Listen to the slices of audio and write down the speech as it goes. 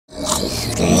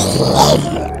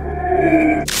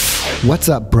What's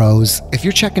up, bros? If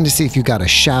you're checking to see if you got a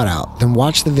shout out, then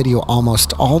watch the video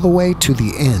almost all the way to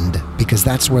the end, because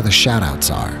that's where the shout outs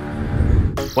are.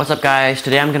 What's up, guys?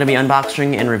 Today I'm going to be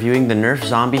unboxing and reviewing the Nerf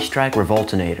Zombie Strike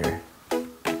Revoltinator.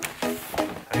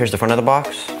 Here's the front of the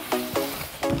box.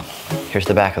 Here's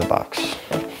the back of the box.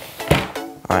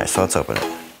 Alright, so let's open it.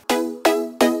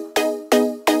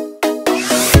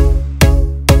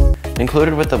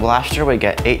 Included with the blaster, we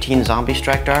get 18 Zombie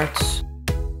Strike darts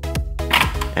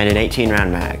and an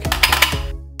 18-round mag.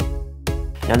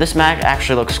 Now this mag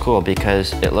actually looks cool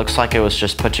because it looks like it was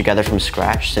just put together from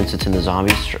scratch since it's in the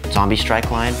Zombie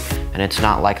Strike line, and it's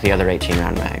not like the other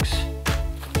 18-round mags.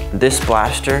 This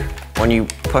blaster, when you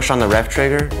push on the rev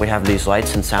trigger, we have these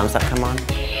lights and sounds that come on.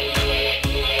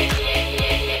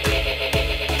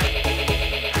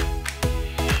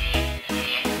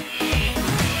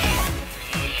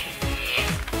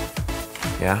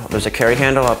 Yeah, there's a carry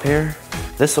handle up here.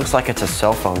 This looks like it's a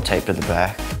cell phone taped to the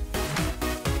back.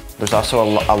 There's also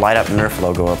a light up Nerf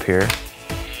logo up here.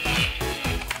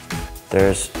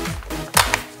 There's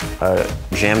a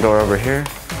jam door over here.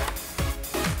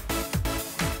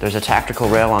 There's a tactical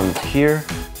rail on here,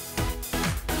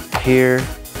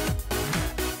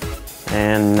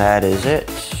 and that is it.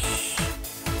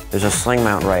 There's a sling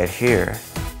mount right here.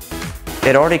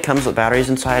 It already comes with batteries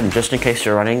inside, and just in case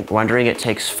you're wondering, it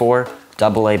takes 4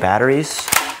 AA batteries.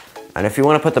 And if you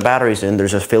want to put the batteries in,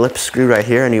 there's a Phillips screw right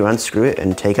here, and you unscrew it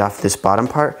and take off this bottom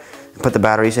part and put the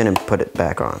batteries in and put it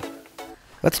back on.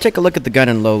 Let's take a look at the gun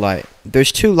in low light.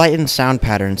 There's 2 light and sound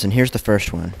patterns, and here's the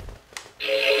first one.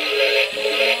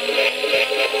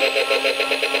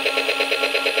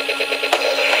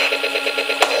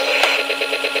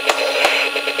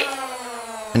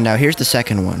 And now here's the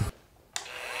second one.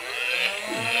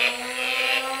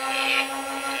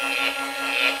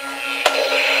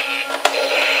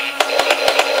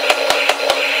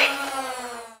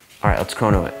 Alright, let's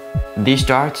chrono it. These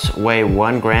darts weigh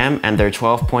 1 gram and they're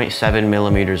 12.7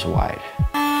 millimeters wide.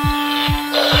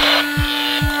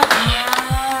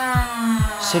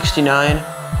 69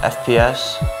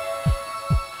 FPS,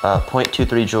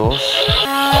 0.23 joules.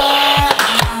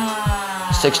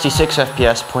 66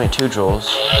 FPS, 0.2 joules.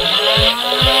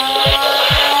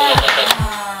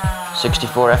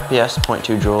 64 FPS,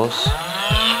 0.2 joules.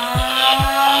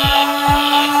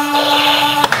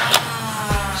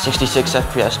 66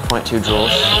 FPS, 0.2 joules.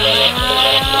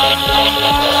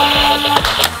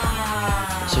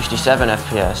 67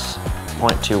 FPS,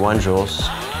 0.21 joules.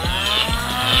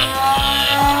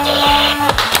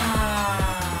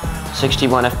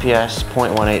 61 FPS,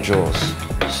 0.18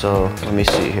 joules. So let me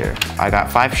see here. I got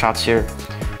 5 shots here.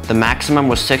 The maximum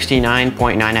was 69.9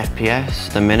 FPS,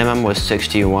 the minimum was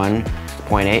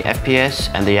 61.8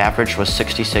 FPS, and the average was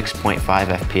 66.5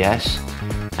 FPS.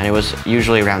 And it was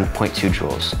usually around 0.2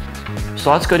 joules.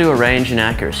 So let's go do a range and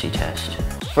accuracy test.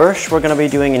 First, we're going to be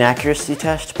doing an accuracy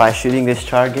test by shooting this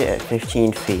target at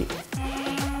 15 feet.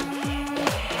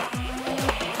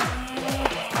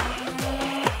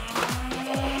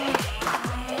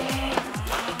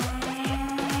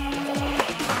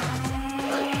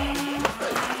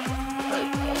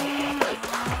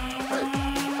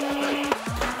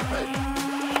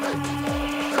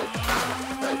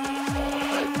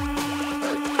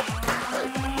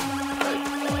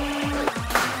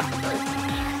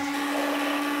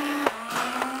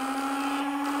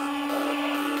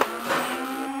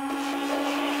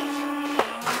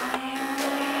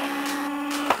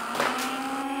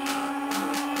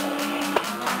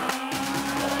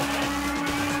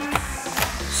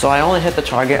 So I only hit the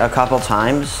target a couple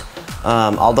times,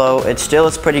 although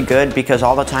it's pretty good because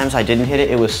all the times I didn't hit it,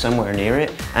 it was somewhere near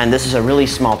it. And this is a really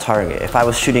small target. If I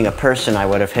was shooting a person, I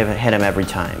would have hit him every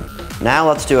time. Now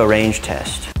let's do a range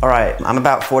test. All right, I'm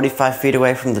about 45 feet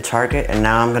away from the target, and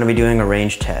now I'm gonna be doing a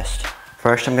range test.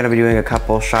 First, I'm gonna be doing a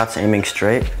couple shots aiming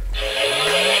straight.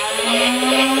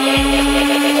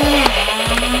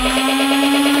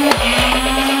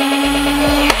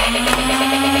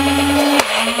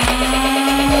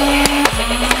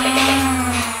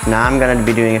 Now I'm going to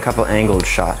be doing a couple angled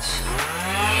shots.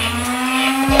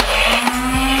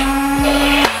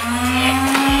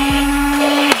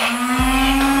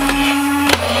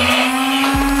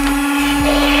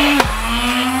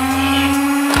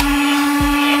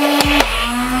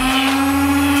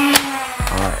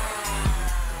 Alright.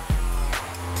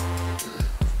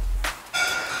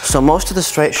 So most of the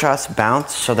straight shots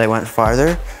bounced, so they went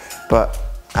farther, but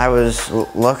I was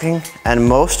looking, and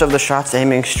most of the shots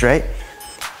aiming straight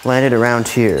landed around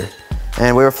here.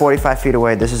 and we were 45 feet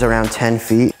away. This is around 10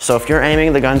 feet. So if you're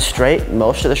aiming the gun straight,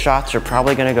 most of the shots are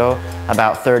probably gonna go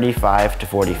about 35 to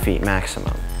 40 feet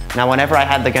maximum. Now, whenever I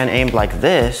had the gun aimed like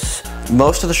this,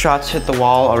 most of the shots hit the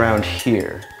wall around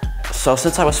here. So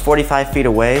since I was 45 feet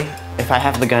away, if I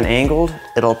have the gun angled,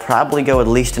 it'll probably go at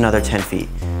least another 10 feet.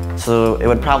 So it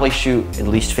would probably shoot at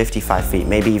least 55 feet,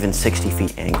 maybe even 60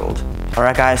 feet angled. All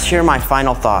right, guys, here are my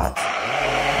final thoughts.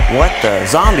 What the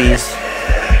zombies?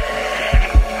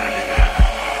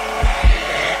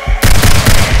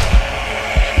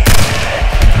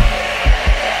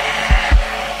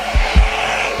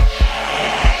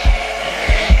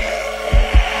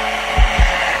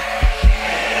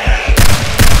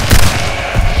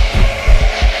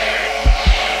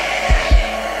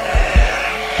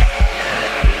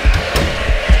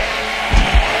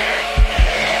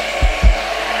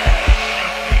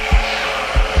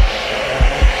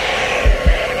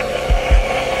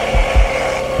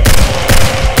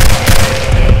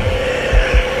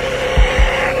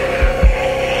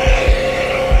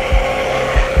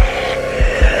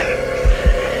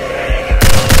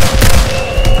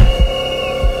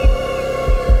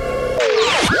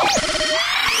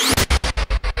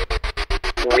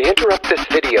 We interrupt this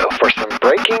video for some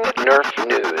breaking Nerf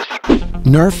news.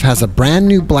 Nerf has a brand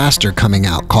new blaster coming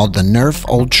out called the Nerf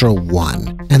Ultra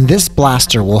 1, and this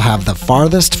blaster will have the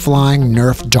farthest flying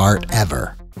Nerf dart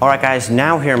ever. Alright guys,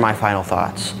 now here are my final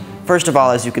thoughts. First of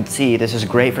all, as you can see, this is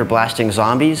great for blasting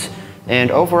zombies, and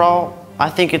overall, I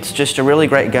think it's just a really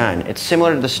great gun. It's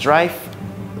similar to the Strife.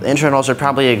 The internals are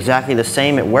probably exactly the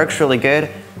same. It works really good.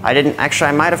 I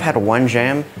might have had one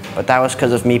jam, but that was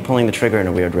because of me pulling the trigger in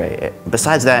a weird way.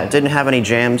 Besides that, it didn't have any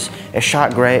jams. It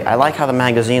shot great. I like how the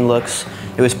magazine looks.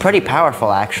 It was pretty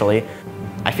powerful, actually.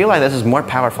 I feel like this is more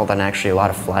powerful than actually a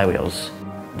lot of flywheels.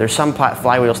 There's some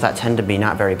flywheels that tend to be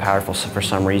not very powerful for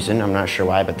some reason. I'm not sure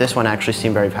why, but this one actually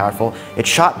seemed very powerful. It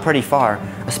shot pretty far,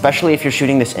 especially if you're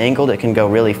shooting this angled, it can go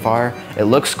really far. It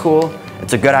looks cool.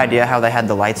 It's a good idea how they had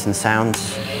the lights and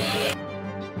sounds.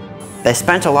 They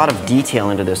spent a lot of detail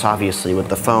into this, obviously, with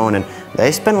the phone, and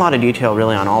they spent a lot of detail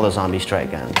really on all the Zombie Strike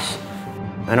guns.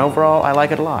 And overall, I like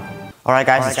it a lot. All right,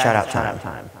 guys, it's shout out time.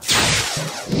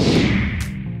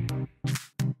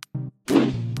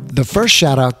 The first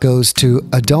shout out goes to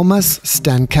Adomas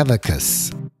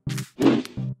Stankevikus.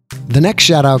 The next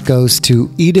shout out goes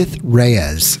to Edith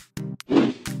Reyes.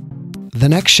 The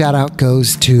next shout out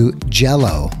goes to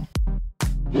Jello.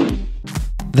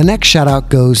 The next shout out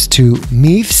goes to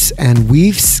Meefs and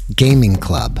Weefs Gaming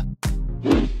Club.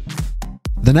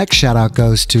 The next shout out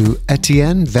goes to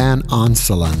Etienne Van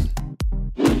Onselen.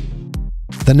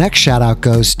 The next shout out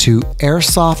goes to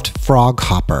Airsoft Frog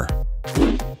Hopper.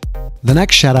 The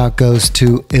next shout out goes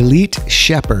to Elite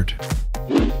Shepherd.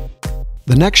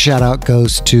 The next shout out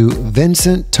goes to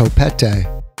Vincent Topete.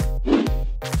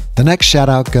 The next shout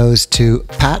out goes to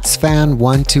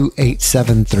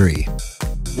PatsFan12873.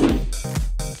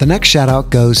 The next shout out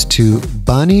goes to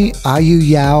Bunny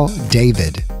Ayuyao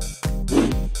David.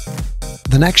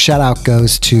 The next shout out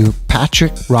goes to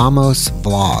Patrick Ramos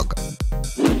Vlog.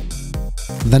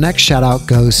 The next shout out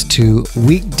goes to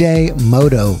Weekday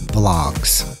Moto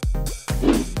Vlogs.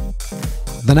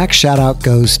 The next shout out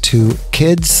goes to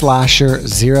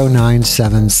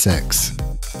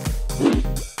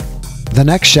KidSlasher0976. The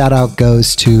next shout out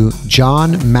goes to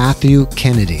John Matthew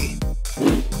Kennedy.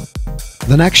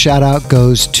 The next shout out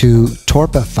goes to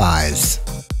Torpifies.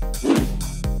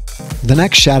 The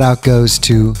next shout out goes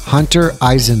to Hunter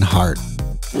Eisenhart.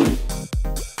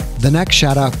 The next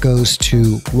shout out goes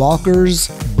to Walker's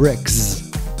Bricks.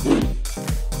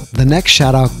 The next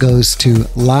shout out goes to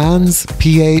Lans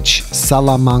PH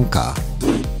Salamanca.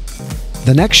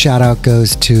 The next shout out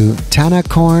goes to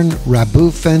Tanakorn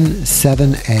Rabufin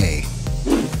 7A.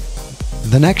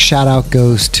 The next shout out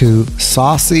goes to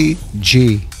Saucy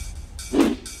G.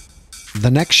 The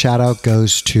next shout out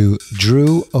goes to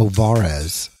Drew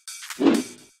Ovares.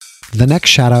 The next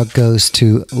shout out goes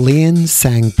to Lian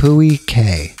Sangpui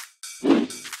K.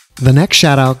 The next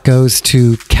shout out goes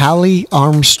to Callie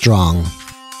Armstrong.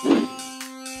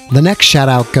 The next shout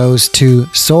out goes to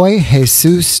Soy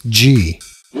Jesus G.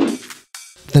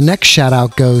 The next shout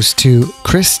out goes to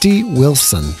Christy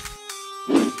Wilson.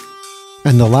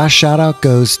 And the last shout out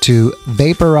goes to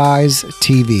Vaporize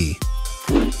TV.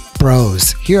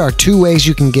 Bros, here are two ways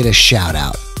you can get a shout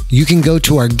out. You can go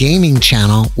to our gaming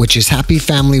channel, which is Happy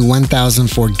Family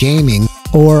 1004 Gaming,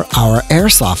 or our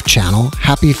Airsoft channel,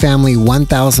 Happy Family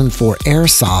 1004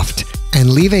 Airsoft, and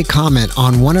leave a comment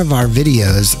on one of our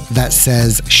videos that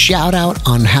says shout out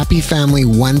on Happy Family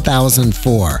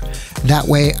 1004. That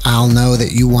way I'll know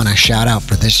that you want a shout out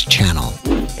for this channel.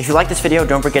 If you like this video,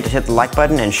 don't forget to hit the like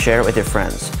button and share it with your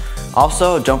friends.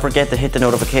 Also, don't forget to hit the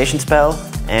notifications bell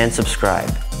and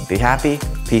subscribe. Be happy,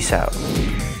 peace out.